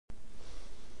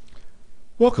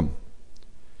Welcome.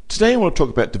 Today I want to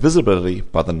talk about divisibility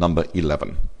by the number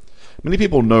 11. Many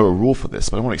people know a rule for this,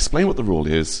 but I want to explain what the rule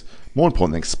is, more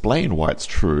importantly explain why it's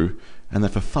true, and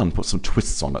then for fun put some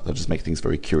twists on it that just make things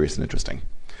very curious and interesting.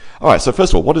 Alright, so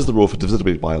first of all, what is the rule for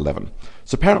divisibility by 11?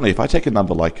 So apparently if I take a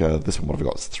number like this one, what have I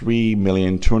got? It's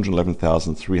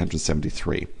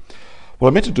 3,211,373. What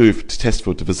I meant to do to test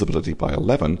for divisibility by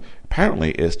 11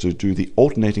 apparently is to do the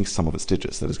alternating sum of its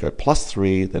digits. That is, go plus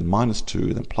 3, then minus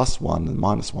 2, then plus 1, then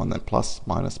minus 1, then plus,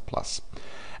 minus, plus.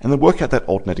 And then work out that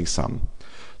alternating sum.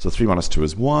 So 3 minus 2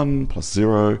 is 1, plus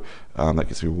 0, that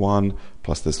gives me 1,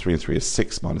 plus this 3 and 3 is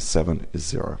 6, minus 7 is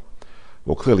 0.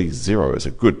 Well, clearly 0 is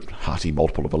a good hearty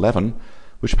multiple of 11,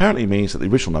 which apparently means that the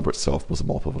original number itself was a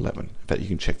multiple of 11. In fact, you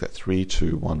can check that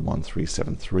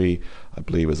 3211373, I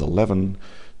believe, is 11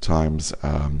 times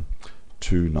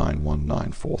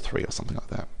 291943 or something like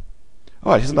that.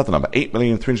 Alright, here's another number,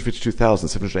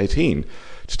 8,352,718.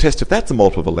 To test if that's a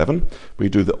multiple of 11, we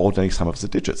do the alternating sum of its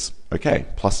digits. Okay,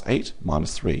 plus 8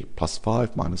 minus 3, plus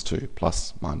 5 minus 2,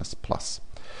 plus minus plus.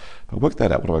 If I work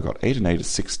that out, what do I got? 8 and 8 is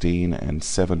 16, and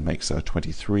 7 makes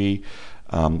 23.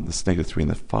 This negative 3 and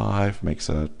the 5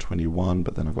 makes 21,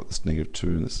 but then I've got this negative 2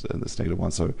 and this negative 1,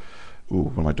 so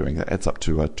what am I doing? That adds up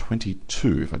to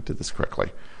 22, if I did this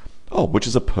correctly. Oh, which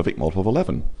is a perfect multiple of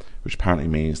 11, which apparently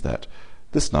means that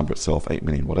this number itself, 8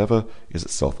 million whatever, is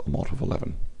itself a multiple of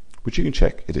 11, which you can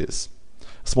check it is.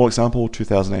 A small example,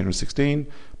 2,816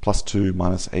 plus 2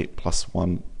 minus 8 plus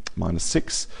 1 minus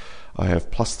 6. I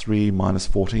have plus 3 minus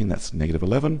 14, that's negative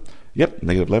 11. Yep,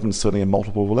 negative 11 is certainly a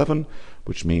multiple of 11,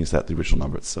 which means that the original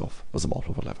number itself was a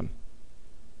multiple of 11.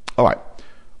 Alright,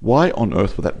 why on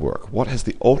earth would that work? What has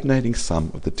the alternating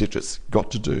sum of the digits got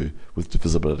to do with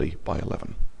divisibility by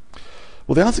 11?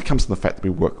 Well, the answer comes from the fact that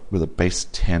we work with a base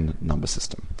 10 number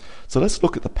system. So let's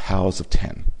look at the powers of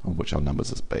 10 on which our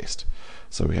numbers is based.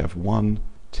 So we have 1,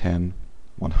 10,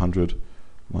 100,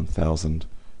 1,000,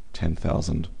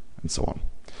 10,000, and so on.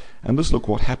 And let's look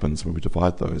what happens when we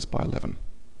divide those by 11.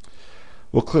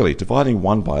 Well, clearly, dividing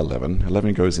 1 by 11,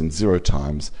 11 goes in 0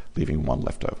 times, leaving 1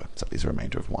 left over. So that leaves a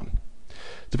remainder of 1.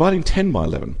 Dividing 10 by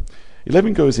 11,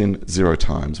 11 goes in 0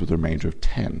 times with a remainder of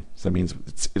 10. So that means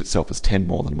it itself is 10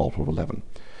 more than a multiple of 11.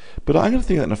 But I'm going to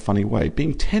think of that in a funny way.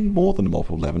 Being 10 more than a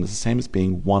multiple of 11 is the same as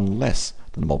being 1 less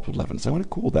than a multiple of 11. So I'm going to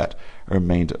call that a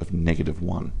remainder of negative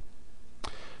 1.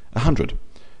 100.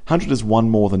 100 is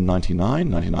 1 more than 99.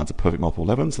 99 is a perfect multiple of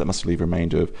 11, so that must leave a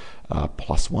remainder of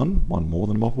plus 1, 1 more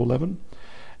than a multiple of 11.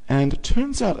 And it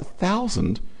turns out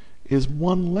 1,000 is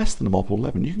 1 less than a multiple of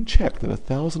 11. You can check that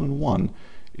 1,001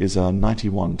 is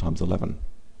 91 times 11.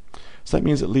 So that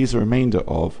means it leaves a remainder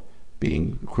of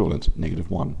being equivalent negative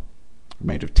 1.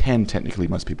 Remainder of 10, technically,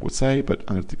 most people would say, but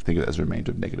I'm going to think of it as a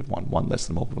remainder of negative 1, 1 less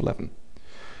than a multiple of 11.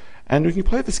 And we can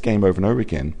play this game over and over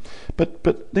again, but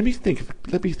let me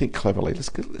think cleverly. Let's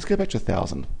go back to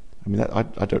 1,000. I mean, I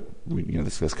don't,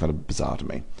 that's kind of bizarre to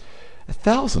me.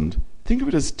 1,000, think of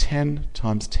it as 10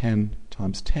 times 10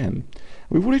 times 10.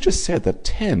 We've already just said that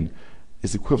 10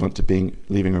 is equivalent to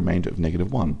leaving a remainder of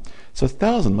negative 1. So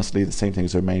 1,000 must leave the same thing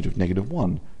as a remainder of negative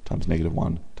 1 times negative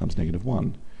 1 times negative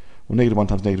 1. Well, negative 1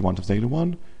 times negative 1 times negative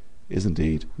 1 is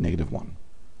indeed negative 1.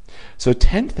 So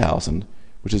 10,000,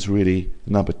 which is really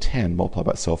the number 10 multiplied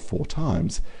by itself 4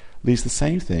 times, leaves the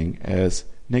same thing as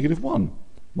negative 1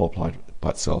 multiplied by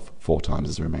itself 4 times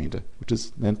as a remainder, which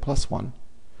is then plus 1.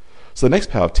 So the next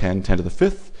power of 10, 10 to the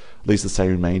 5th, leaves the same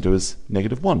remainder as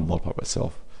negative 1 multiplied by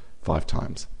itself 5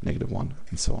 times, negative 1,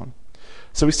 and so on.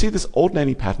 So we see this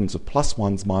alternating patterns of plus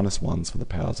 1s, minus 1s for the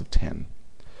powers of 10.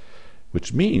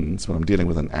 Which means when I'm dealing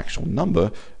with an actual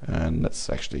number, and let's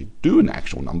actually do an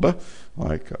actual number,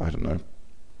 like, I don't know,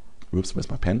 whoops, where's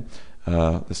my pen?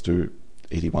 Let's do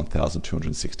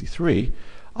 81,263.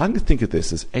 I'm going to think of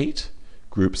this as 8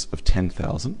 groups of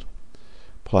 10,000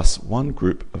 plus 1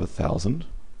 group of 1,000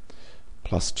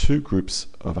 plus 2 groups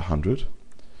of 100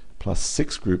 plus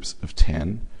 6 groups of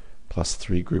 10 plus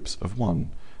 3 groups of 1.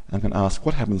 And I'm going to ask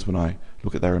what happens when I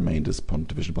look at their remainders upon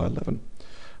division by 11.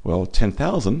 Well,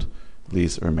 10,000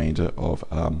 leaves a remainder of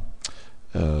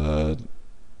plus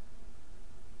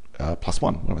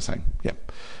 1. What am I saying? Yeah.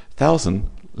 1,000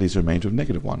 leaves a remainder of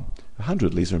negative 1.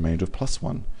 100 leaves a remainder of plus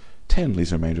 1. 10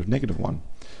 leaves a remainder of negative 1.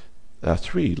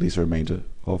 3 leaves a remainder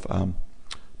of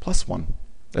plus 1.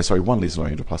 1 leaves a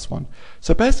remainder of plus 1.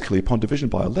 So basically, upon division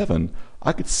by 11,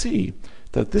 I could see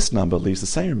that this number leaves the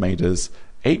same remainder as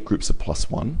 8 groups of plus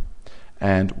 1,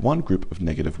 and 1 group of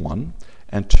negative 1,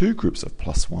 and 2 groups of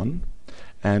plus 1,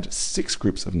 and 6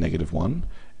 groups of negative 1,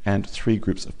 and 3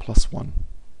 groups of plus 1.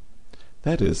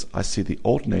 That is, I see the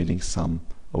alternating sum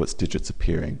of its digits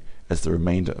appearing as the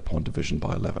remainder upon division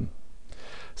by 11.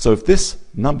 So if this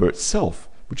number itself,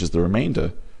 which is the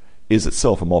remainder, is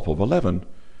itself a multiple of 11,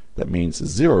 that means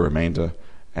 0 remainder,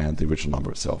 and the original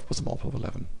number itself was a multiple of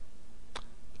 11.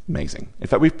 Amazing. In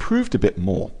fact, we've proved a bit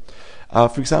more.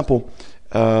 For example,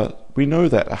 we know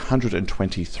that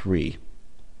 123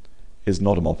 is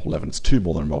not a multiple 11. It's 2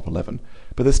 more than a multiple 11.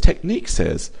 But this technique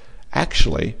says,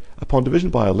 actually, upon division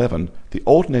by 11, the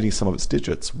alternating sum of its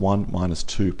digits, 1 minus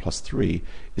 2 plus 3,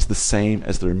 is the same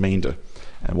as the remainder.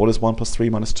 And what is 1 plus 3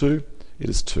 minus 2? It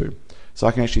is 2. So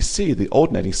I can actually see the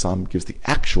alternating sum gives the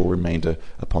actual remainder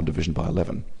upon division by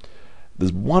 11.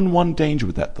 There's one danger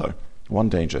with that, though. One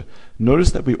danger.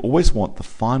 Notice that we always want the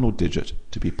final digit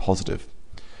to be positive.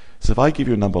 So if I give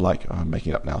you a number like, I'm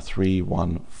making it up now, 3,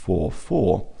 1, 4,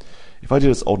 4, if I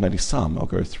did its alternating sum, I'll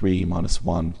go 3 minus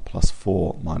 1 plus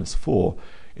 4 minus 4.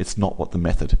 It's not what the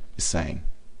method is saying.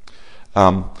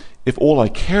 If all I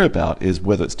care about is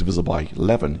whether it's divisible by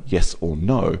 11, yes or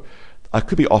no, I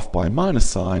could be off by a minus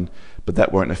sign, but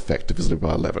that won't affect divisibility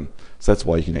by 11. So that's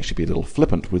why you can actually be a little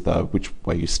flippant with which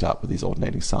way you start with these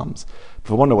alternating sums.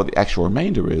 If I want to know what the actual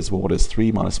remainder is, well, what is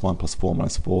 3 minus 1 plus 4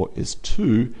 minus 4 is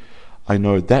 2. I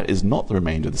know that is not the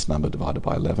remainder of this number divided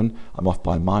by 11. I'm off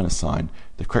by a minus sign.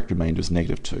 The correct remainder is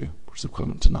negative 2, which is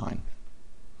equivalent to 9.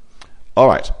 All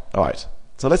right.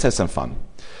 So let's have some fun.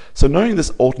 So knowing this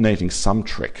alternating sum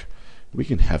trick, we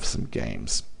can have some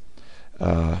games.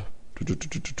 For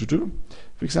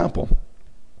example,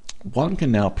 one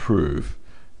can now prove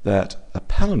that a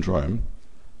palindrome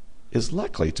is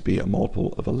likely to be a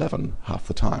multiple of 11 half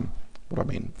the time. What do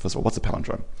I mean? First of all, what's a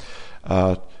palindrome?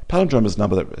 Palindrome is a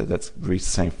number that's reads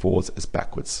the same forwards as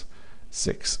backwards.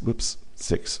 6,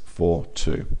 4,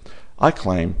 2. I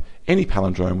claim any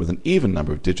palindrome with an even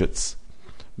number of digits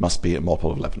must be a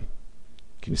multiple of 11.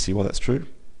 Can you see why that's true?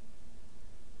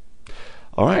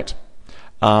 All right.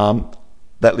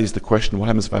 That leaves the question, what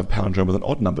happens if I have a palindrome with an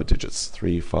odd number of digits?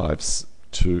 3, 5,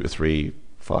 2, 3,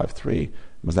 5, 3.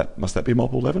 Must that be a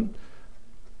multiple 11?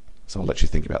 So I'll let you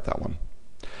think about that one.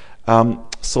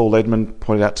 Saul Lederman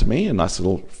pointed out to me a nice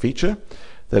little feature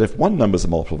that if one number is a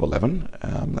multiple of 11,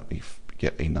 let me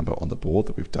get a number on the board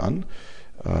that we've done.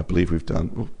 I believe we've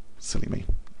done, oh, silly me,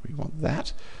 we want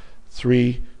that.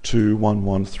 3, 2, 1,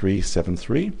 1, 3, 7,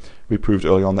 3. We proved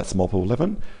early on that's a multiple of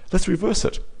 11. Let's reverse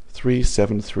it. 3,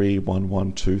 7, 3, 1,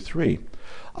 1, 2, 3.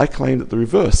 I claim that the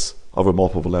reverse of a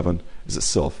multiple of 11 is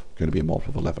itself going to be a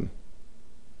multiple of 11.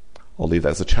 I'll leave that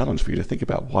as a challenge for you to think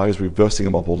about. Why is reversing a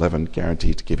multiple of 11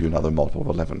 guaranteed to give you another multiple of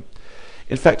 11?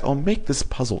 In fact, I'll make this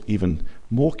puzzle even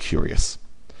more curious.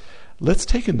 Let's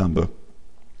take a number,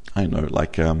 I know,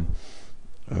 like, well,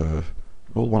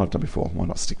 one I've done before. Why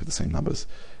not stick with the same numbers?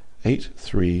 8,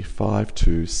 3, 5,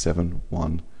 2, 7,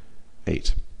 1,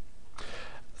 8.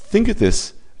 Think of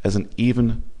this as an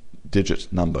even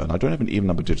digit number. And I don't have an even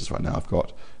number of digits right now. I've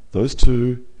got those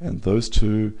two, and those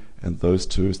two, and those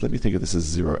two. So let me think of this as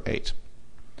 0, 8.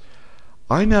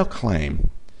 I now claim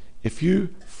if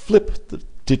you flip the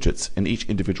digits in each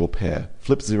individual pair,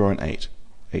 flip 0 and 8,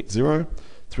 8, 0,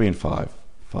 3 and 5,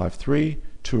 5, 3,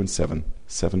 2 and 7,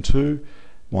 7, 2,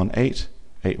 1, 8,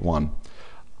 8, 1.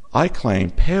 I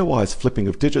claim pairwise flipping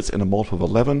of digits in a multiple of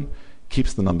 11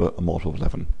 keeps the number a multiple of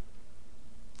 11.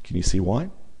 Can you see why?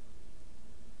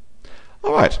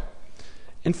 All right.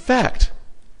 In fact,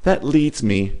 that leads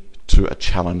me to a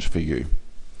challenge for you.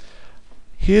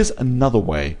 Here's another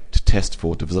way to test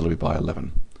for divisibility by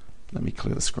 11. Let me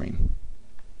clear the screen.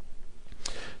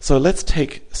 So let's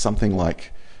take something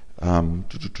like, I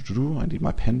need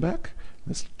my pen back.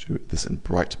 Let's do this in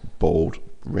bright, bold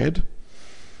red.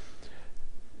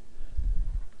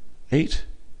 8,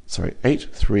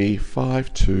 3,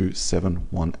 5, 2, 7,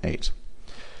 1, 8.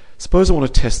 Suppose I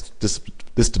want to test this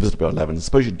divisibility by 11.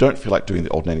 Suppose you don't feel like doing the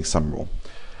alternating sum rule.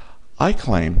 I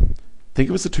claim, think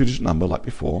of it as a two-digit number like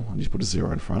before. I need to put a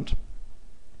 0 in front.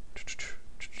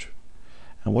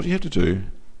 And what you have to do,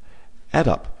 add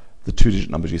up the two-digit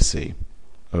numbers you see.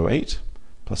 08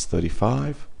 plus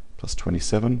 35 plus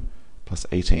 27 plus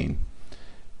 18.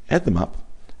 Add them up,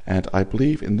 and I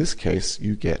believe in this case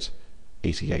you get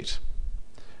 88.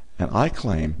 And I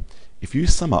claim if you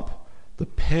sum up the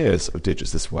pairs of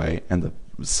digits this way and the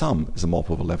sum is a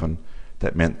multiple of 11,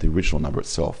 that meant the original number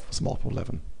itself was a multiple of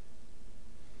 11.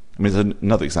 I mean, there's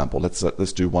another example. Let's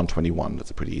do 121. That's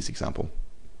a pretty easy example.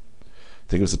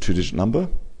 Think of it as a two-digit number.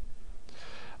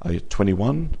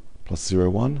 21 plus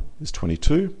 01 is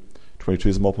 22. 22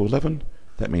 is a multiple of 11.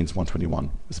 That means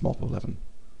 121 is a multiple of 11.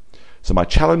 So my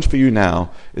challenge for you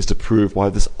now is to prove why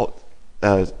this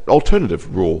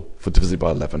alternative rule for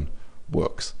divisibility by 11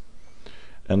 works.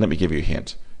 And let me give you a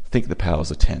hint. Think the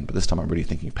powers of 10, but this time I'm really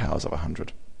thinking powers of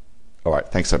 100. All right,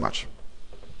 thanks so much.